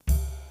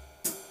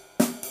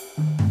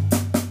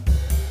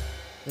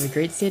The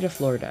great state of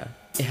Florida.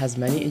 It has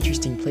many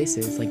interesting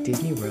places like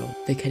Disney World,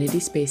 the Kennedy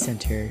Space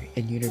Center,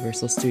 and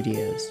Universal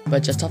Studios.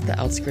 But just off the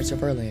outskirts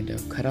of Orlando,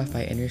 cut off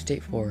by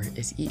Interstate 4,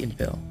 is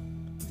Eatonville.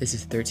 This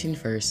is 13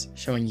 First,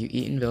 showing you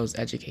Eatonville's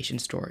education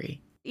story.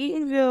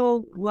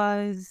 Eatonville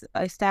was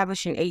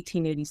established in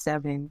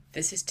 1887.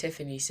 This is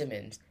Tiffany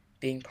Simmons,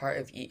 being part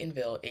of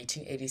Eatonville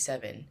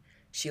 1887.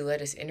 She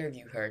let us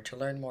interview her to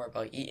learn more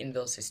about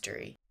Eatonville's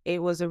history.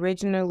 It was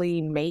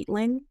originally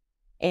Maitland,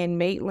 and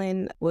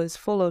Maitland was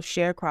full of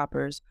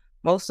sharecroppers.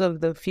 Most of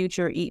the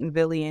future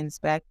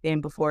Eatonvillians back then,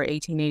 before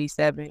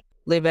 1887,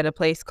 live at a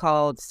place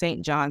called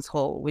St. John's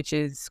Hole, which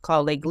is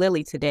called Lake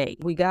Lily today.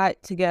 We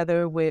got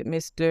together with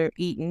Mr.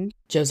 Eaton.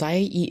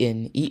 Josiah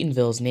Eaton,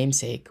 Eatonville's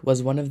namesake,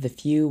 was one of the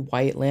few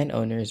white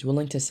landowners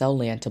willing to sell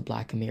land to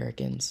Black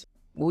Americans.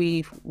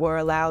 We were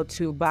allowed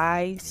to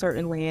buy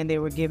certain land. They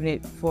were giving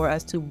it for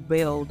us to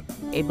build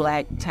a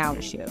Black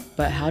township.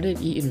 But how did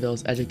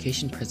Eatonville's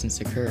education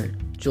presence occur?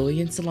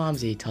 Julian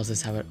Salamzi tells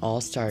us how it all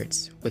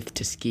starts with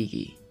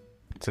Tuskegee.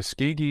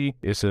 Tuskegee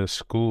is a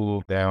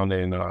school down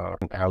in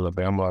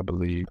Alabama, I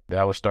believe.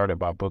 That was started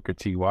by Booker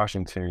T.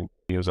 Washington.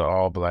 It was an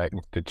all-Black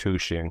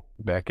institution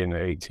back in the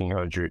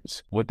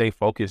 1800s. What they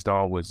focused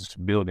on was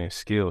building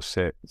skill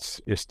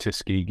sets. It's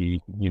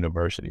Tuskegee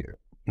University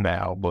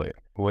now, but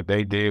what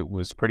they did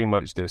was pretty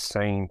much the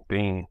same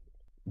thing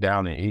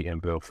down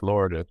in Eatonville,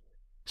 Florida.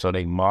 So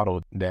they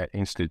modeled that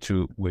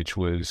institute, which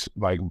was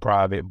like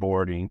private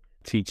boarding,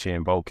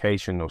 teaching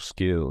vocational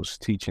skills,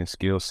 teaching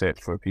skill sets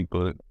for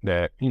people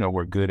that,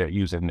 were good at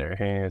using their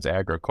hands,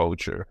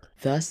 agriculture.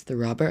 Thus, the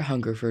Robert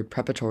Hungerford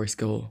Preparatory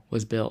School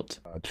was built.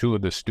 Two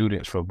of the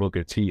students from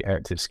Booker T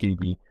at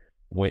Tuskegee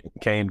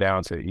came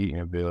down to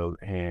Eatonville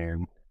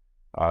and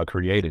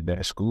created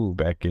that school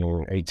back in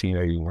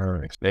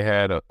 1881. They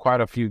had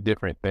quite a few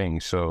different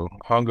things. So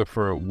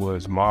Hungerford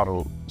was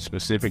modeled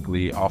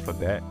specifically off of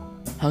that.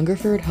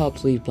 Hungerford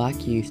helped lead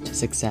Black youth to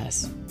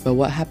success. But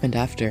what happened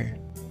after?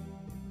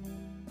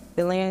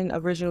 The land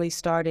originally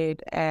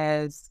started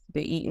as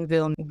the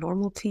Eatonville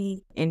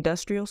Normalty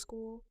Industrial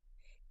School,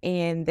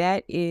 and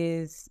that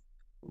is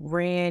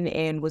ran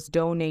and was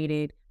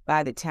donated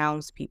by the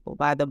townspeople,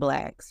 by the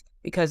Blacks,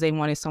 because they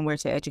wanted somewhere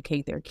to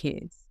educate their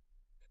kids.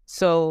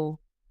 So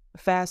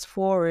fast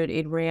forward,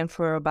 it ran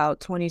for about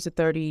 20 to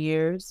 30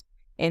 years,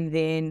 and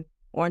then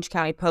Orange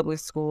County Public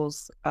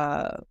Schools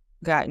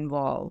got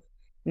involved.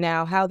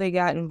 Now, how they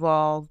got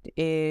involved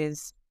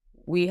is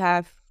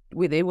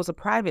it was a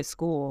private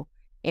school,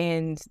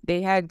 and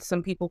they had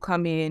some people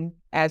come in,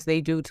 as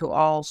they do to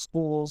all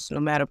schools,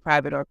 no matter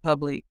private or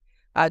public,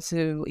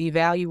 to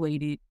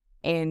evaluate it.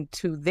 And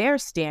to their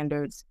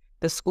standards,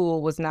 the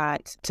school was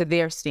not to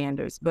their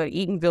standards. But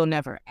Eatonville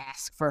never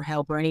asked for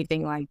help or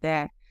anything like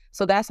that.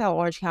 So that's how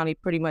Orange County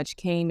pretty much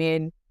came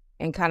in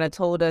and kind of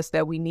told us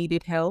that we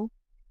needed help.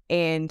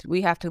 And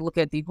we have to look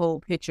at the whole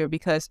picture,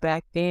 because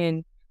back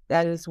then,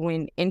 that is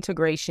when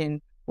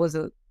integration was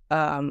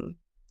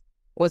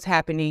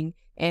happening.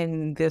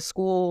 And the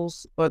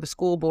schools or the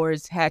school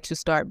boards had to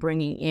start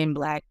bringing in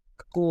Black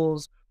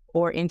schools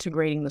or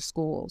integrating the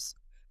schools.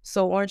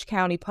 So Orange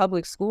County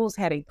Public Schools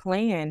had a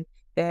plan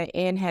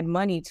and had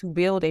money to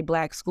build a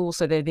Black school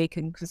so that they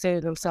can consider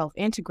themselves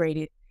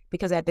integrated,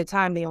 because at the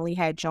time they only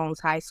had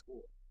Jones High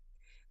School.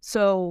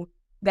 So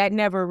that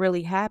never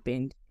really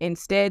happened.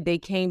 Instead, they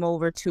came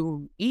over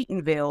to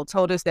Eatonville,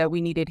 told us that we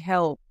needed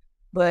help,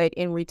 but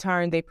in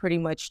return, they pretty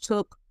much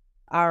took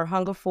our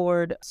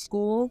Hungerford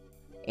school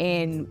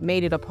and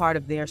made it a part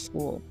of their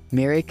school.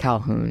 Mary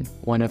Calhoun,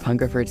 one of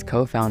Hungerford's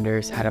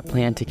co-founders, had a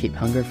plan to keep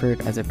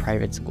Hungerford as a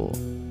private school.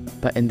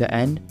 But in the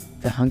end,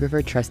 the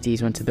Hungerford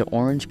trustees went to the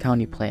Orange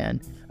County plan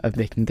of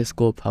making the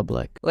school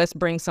public. Let's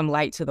bring some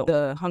light to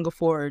the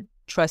Hungerford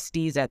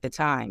trustees at the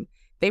time.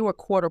 They were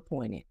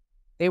court-appointed.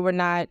 They were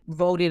not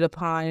voted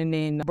upon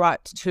and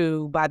brought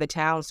to by the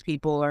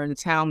townspeople or the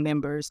town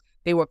members.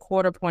 They were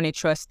court-appointed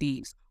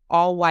trustees,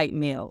 all white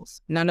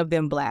males, none of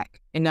them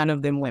Black and none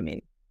of them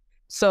women.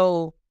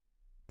 So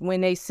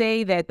when they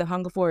say that the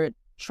Hungerford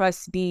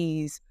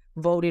trustees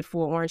voted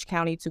for Orange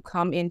County to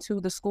come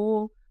into the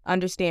school,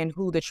 understand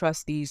who the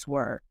trustees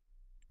were.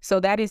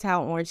 So that is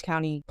how Orange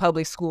County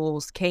Public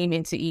Schools came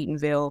into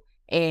Eatonville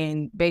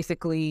and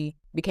basically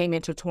became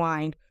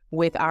intertwined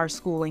with our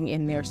schooling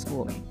and their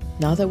schooling.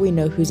 Now that we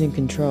know who's in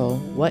control,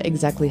 what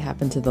exactly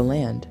happened to the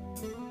land?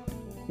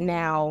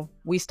 Now,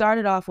 we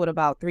started off with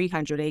about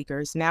 300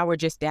 acres. Now we're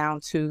just down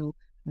to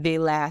the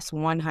last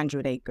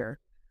 100 acre.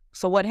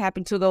 So what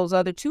happened to those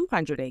other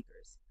 200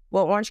 acres?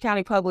 Well, Orange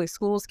County Public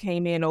Schools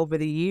came in over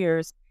the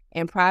years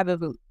and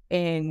privately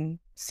and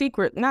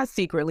not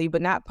secretly,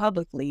 but not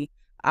publicly,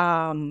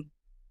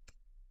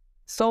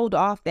 sold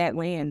off that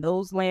land.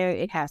 Those land,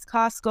 it has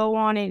Costco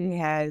on it, it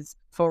has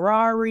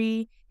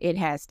Ferrari, it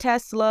has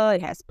Tesla,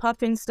 it has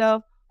Puffin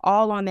stuff,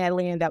 all on that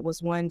land that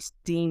was once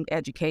deemed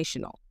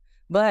educational.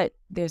 But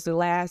there's the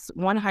last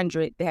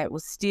 100 that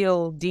was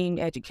still deemed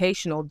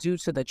educational due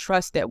to the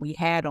trust that we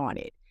had on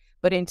it.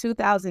 But in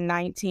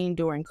 2019,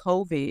 during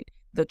COVID,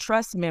 the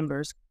trust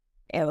members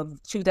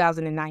of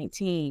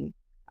 2019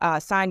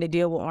 signed a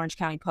deal with Orange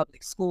County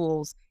Public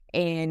Schools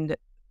and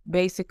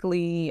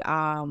basically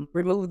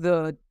removed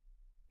the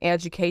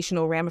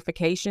educational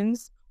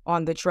ramifications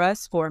on the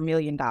trust for $1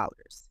 million.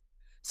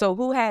 So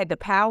who had the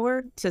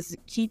power to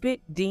keep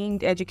it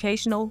deemed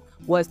educational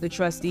was the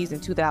trustees in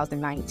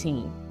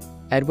 2019.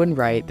 Edwin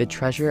Wright, the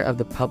treasurer of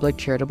the Public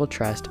Charitable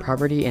Trust,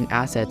 property and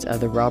assets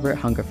of the Robert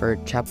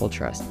Hungerford Chapel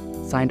Trust,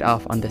 signed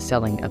off on the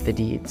selling of the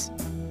deeds.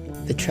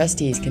 The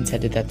trustees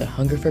contended that the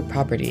Hungerford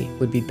property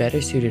would be better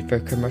suited for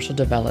commercial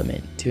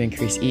development to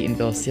increase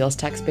Eatonville's sales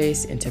tax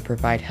base and to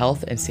provide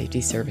health and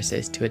safety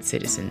services to its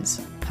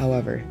citizens.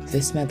 However,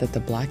 this meant that the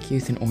Black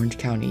youth in Orange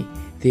County,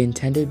 the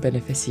intended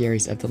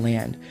beneficiaries of the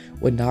land,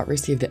 would not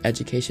receive the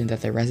education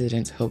that the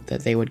residents hoped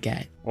that they would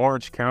get.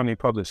 Orange County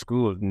Public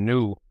Schools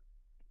knew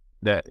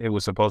that it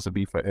was supposed to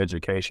be for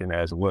education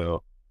as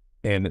well.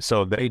 And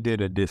so they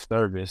did a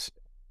disservice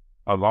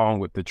along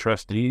with the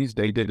trustees.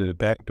 They did a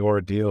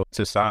backdoor deal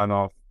to sign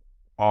off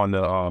on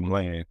the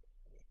land,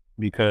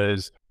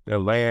 because the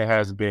land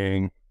has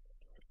been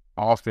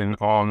often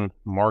on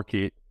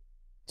market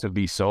to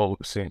be sold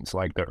since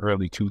like the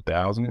early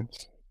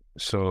 2000s.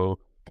 So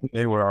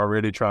they were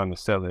already trying to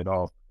sell it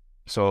off.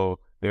 So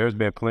there's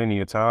been plenty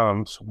of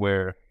times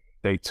where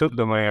they took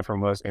the land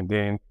from us, and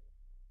then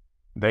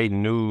they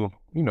knew,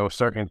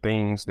 certain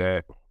things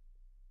that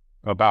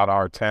about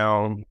our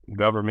town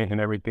government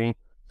and everything.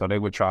 So they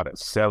would try to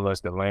sell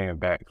us the land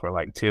back for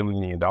like $10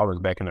 million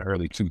back in the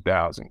early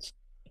 2000s.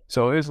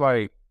 So it's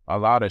like a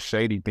lot of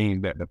shady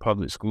things that the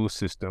public school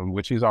system,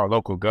 which is our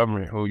local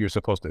government, who you're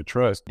supposed to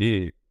trust,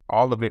 did.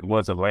 All of it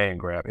was a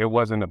land grab. It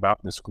wasn't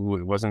about the school.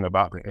 It wasn't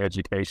about the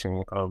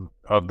education of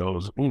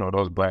those,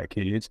 those Black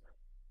kids.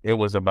 It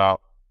was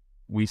about,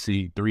 we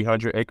see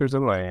 300 acres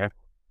of land,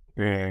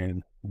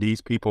 and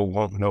these people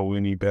won't know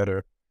any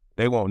better.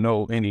 They won't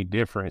know any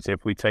difference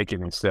if we take it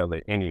and sell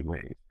it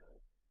anyway.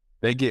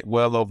 They get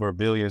well over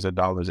billions of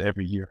dollars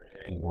every year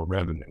in annual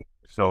revenue.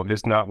 So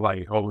it's not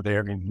like,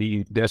 they're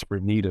in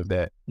desperate need of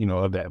that,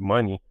 of that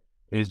money.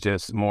 It's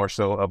just more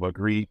so of a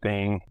greed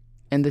thing.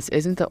 And this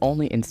isn't the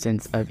only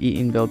instance of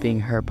Eatonville being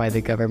hurt by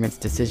the government's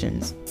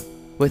decisions.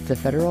 With the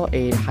Federal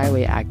Aid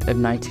Highway Act of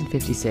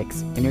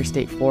 1956,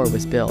 Interstate 4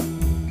 was built.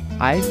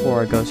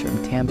 I-4 goes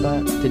from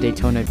Tampa to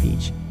Daytona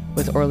Beach,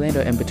 with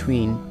Orlando in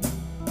between,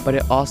 but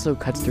it also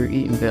cuts through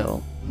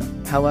Eatonville.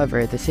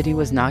 However, the city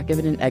was not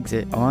given an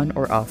exit on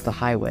or off the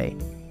highway.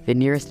 The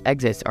nearest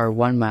exits are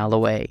 1 mile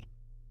away.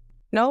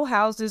 No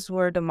houses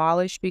were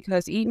demolished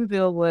because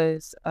Eatonville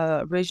was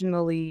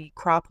originally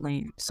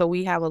cropland. So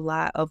we have a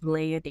lot of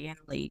land and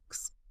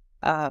lakes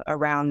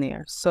around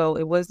there. So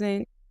it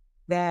wasn't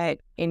that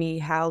any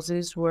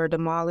houses were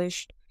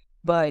demolished,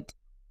 but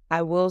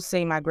I will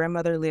say my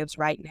grandmother lives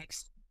right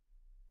next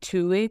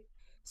to it.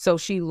 So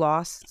she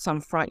lost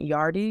some front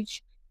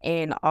yardage,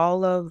 and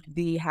all of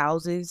the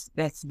houses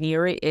that's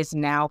near it is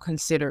now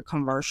considered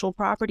commercial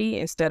property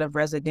instead of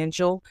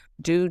residential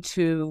due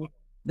to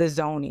the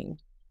zoning.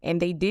 And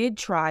they did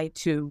try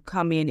to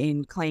come in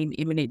and claim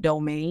eminent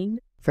domain.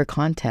 For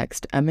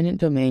context, eminent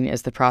domain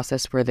is the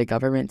process where the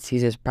government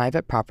seizes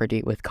private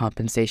property with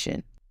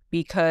compensation.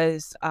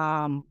 Because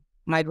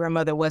my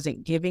grandmother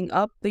wasn't giving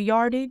up the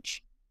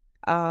yardage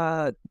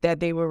that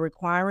they were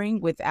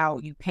requiring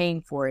without you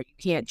paying for it. You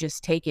can't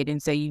just take it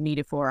and say you need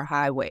it for a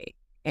highway.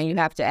 And you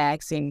have to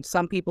ask, and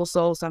some people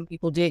sold, some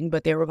people didn't,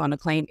 but they were going to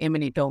claim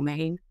eminent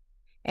domain.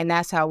 And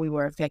that's how we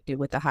were affected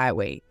with the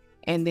highway.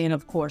 And then,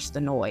 of course,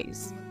 the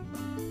noise.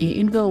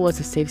 Eatonville was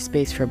a safe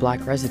space for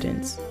Black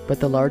residents,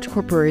 but the large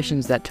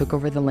corporations that took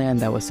over the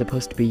land that was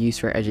supposed to be used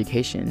for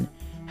education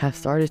have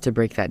started to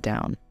break that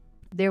down.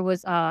 There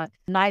was a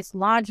nice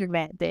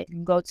laundromat that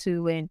you go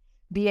to and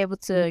be able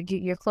to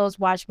get your clothes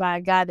washed by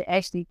a guy that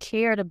actually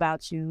cared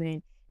about you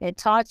and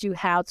taught you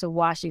how to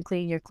wash and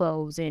clean your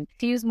clothes. And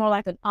he was more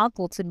like an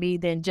uncle to me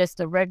than just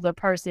a regular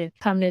person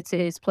coming into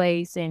his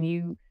place and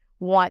you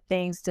want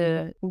things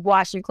to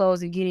wash your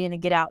clothes and get in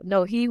and get out.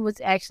 No, he was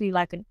actually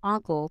like an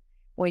uncle.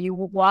 When you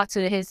walked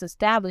to his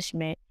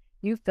establishment,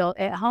 you felt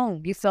at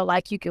home. You felt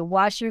like you could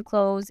wash your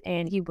clothes,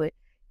 and he would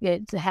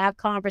get to have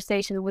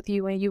conversations with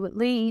you, and you would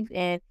leave.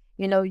 And,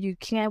 you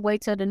can't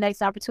wait till the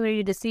next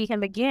opportunity to see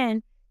him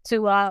again to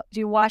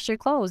wash your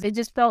clothes. It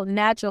just felt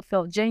natural,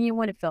 felt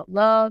genuine, it felt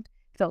loved,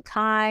 felt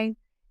kind,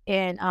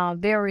 and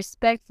very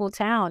respectful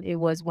town. It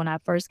was when I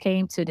first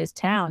came to this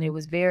town. It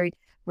was very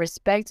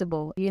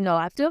respectable.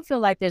 I still feel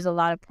like there's a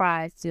lot of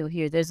pride still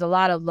here. There's a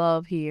lot of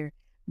love here.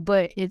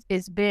 But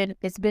it's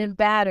been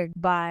battered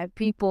by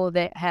people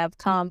that have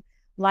come,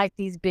 like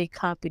these big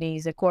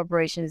companies and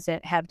corporations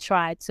that have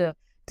tried to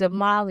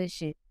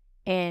demolish it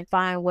and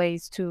find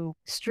ways to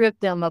strip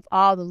them of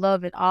all the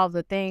love and all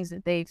the things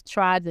that they've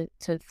tried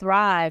to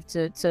thrive,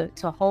 to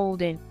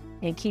hold and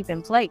keep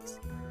in place.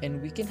 And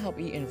we can help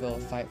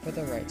Eatonville fight for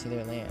the right to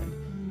their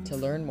land. To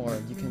learn more,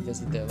 you can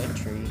visit their link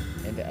tree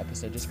in the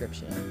episode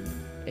description.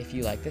 If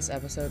you like this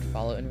episode,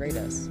 follow and rate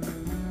us.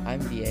 I'm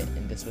Viet,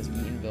 and this was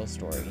Eatonville's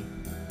story.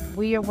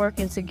 We are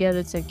working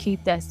together to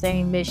keep that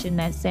same mission,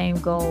 that same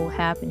goal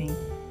happening,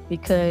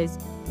 because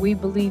we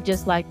believe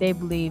just like they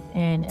believe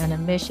in a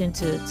mission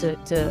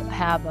to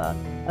have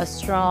a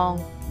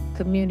strong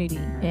community,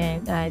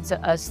 and it's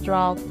a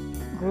strong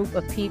group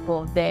of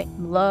people that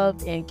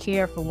love and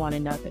care for one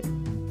another.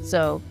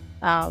 So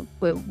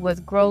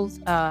with growth,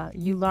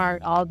 you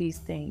learn all these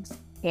things.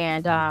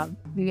 And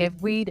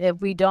if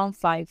we don't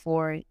fight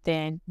for it,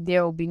 then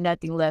there will be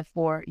nothing left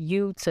for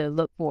you to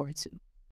look forward to.